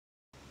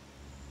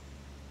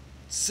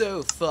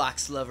So,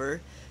 Fox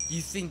Lover,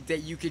 you think that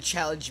you could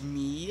challenge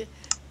me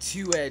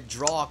to a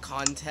draw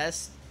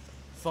contest?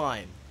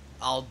 Fine,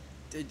 I'll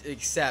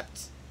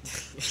accept.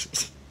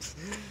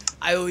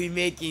 I will be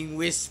making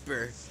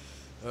Whisper.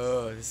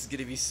 Oh, this is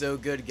gonna be so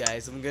good,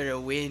 guys. I'm gonna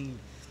win.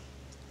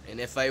 And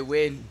if I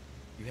win,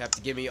 you have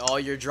to give me all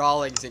your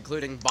drawings,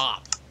 including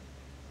Bop.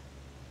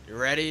 You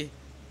ready?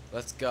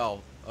 Let's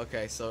go.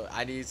 Okay, so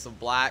I need some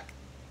black.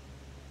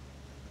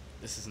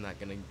 This is not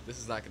gonna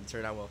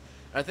turn out well.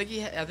 I think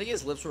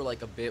his lips were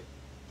like a bit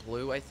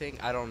blue. I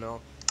don't know.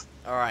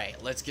 All right,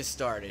 let's get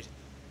started.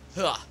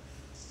 Huh.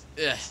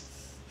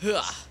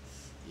 Huh.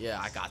 Yeah,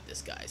 I got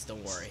this, guys.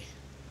 Don't worry.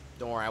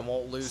 Don't worry. I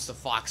won't lose to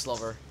Fox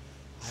Lover.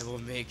 I will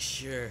make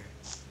sure.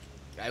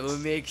 I will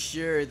make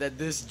sure that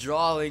this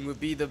drawing would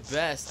be the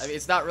best. I mean,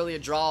 it's not really a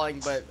drawing,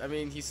 but I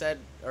mean, he said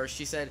or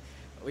she said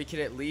we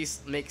can at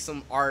least make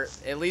some art.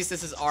 At least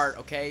this is art,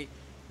 okay?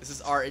 This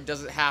is art. It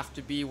doesn't have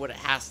to be what it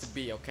has to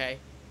be, okay?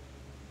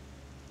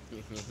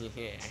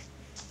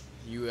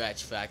 You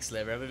watch, Fox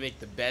Lover. I'm gonna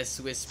make the best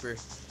Whisper.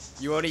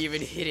 You won't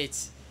even hit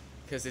it,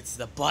 cause it's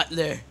the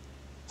butler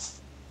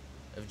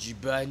of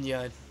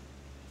Jibanyan.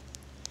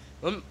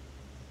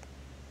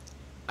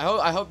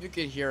 I hope you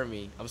can hear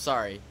me. I'm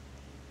sorry.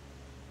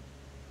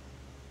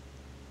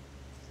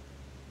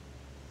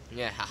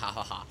 Yeah, ha ha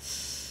ha ha.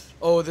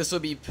 Oh, this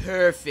would be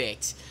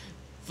perfect.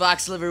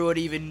 Fox Lover would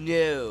even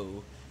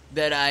know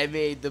that I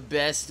made the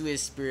best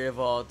Whisper of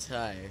all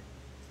time.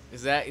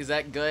 Is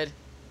that good?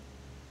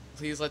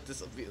 Please let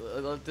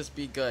this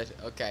be good.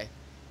 Okay.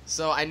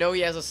 So I know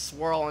he has a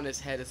swirl on his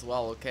head as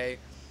well. Okay.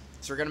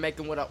 So we're gonna make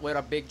him with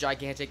a big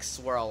gigantic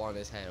swirl on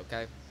his head.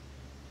 Okay.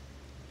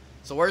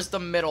 So where's the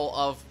middle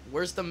of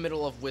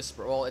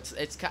Whisper? Well,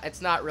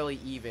 it's not really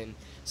even.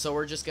 So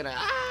we're just gonna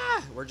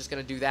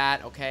do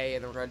that. Okay,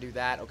 and then we're gonna do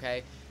that.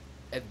 Okay.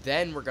 And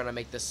then we're gonna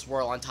make the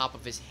swirl on top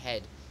of his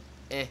head.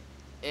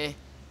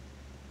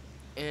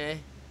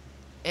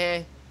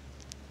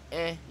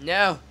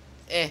 No.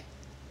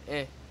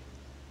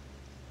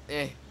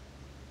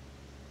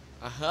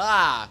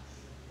 Aha!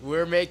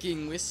 We're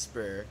making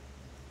Whisper.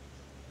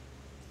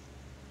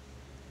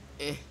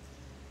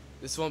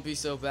 This won't be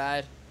so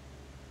bad.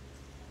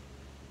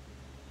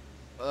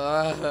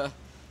 I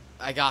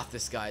got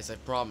this, guys. I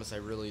promise, I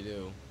really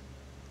do.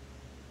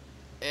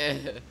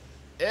 Ew,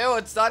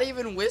 it's not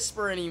even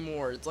Whisper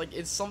anymore. It's like,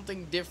 it's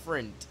something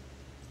different.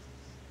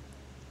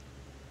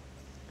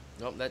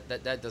 Nope,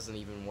 that doesn't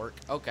even work.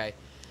 Okay.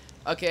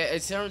 Okay,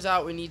 it turns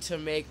out we need to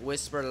make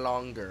Whisper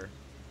longer.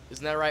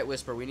 Isn't that right,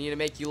 Whisper? We need to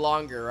make you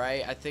longer,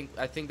 right? I think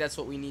that's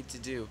what we need to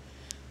do.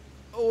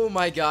 Oh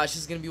my gosh,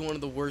 this is gonna be one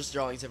of the worst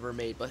drawings ever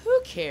made, but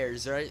who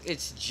cares, right?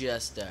 It's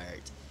just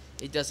art.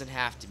 It doesn't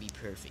have to be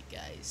perfect,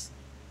 guys.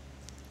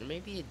 Or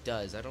maybe it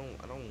does. I don't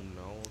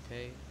know,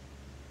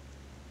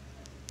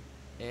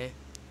 okay?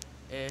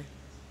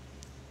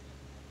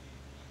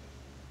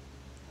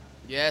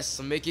 Yes,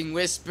 I'm making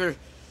Whisper.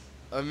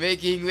 I'm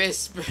making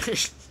Whisper.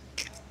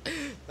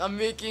 I'm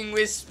making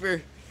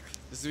Whisper.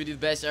 This will be the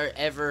best art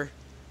ever.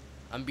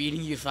 I'm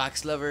beating you,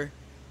 Fox Lover.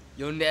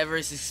 You'll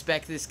never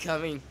suspect this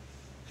coming.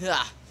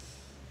 Ha!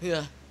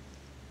 Yeah.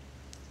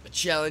 A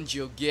challenge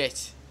you'll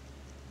get.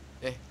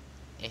 Okay.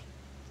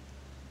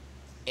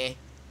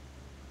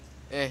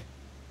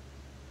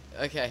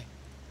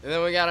 And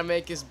then we gotta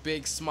make his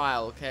big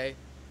smile, okay?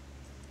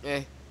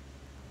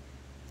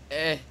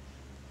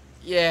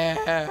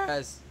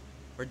 Yes!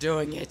 We're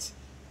doing it.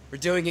 We're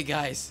doing it,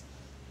 guys.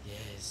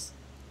 Yes.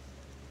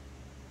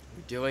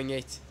 We're doing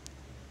it.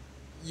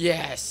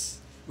 Yes!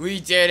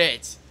 We did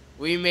it!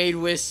 We made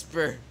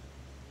Whisper.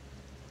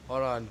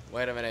 Hold on.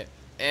 Wait a minute.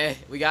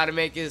 We gotta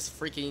make his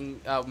freaking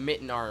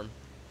mitten arm.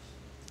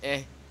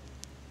 We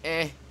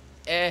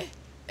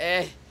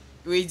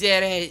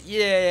did it!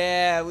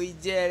 Yeah! We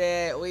did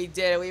it! We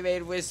did it! We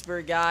made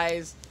Whisper,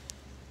 guys!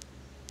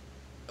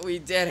 We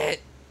did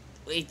it!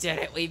 We did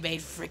it! We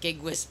made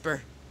freaking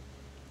Whisper!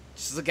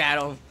 Just look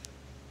at him.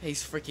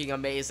 He's freaking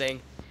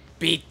amazing.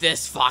 Beat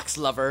this, Fox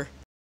Lover!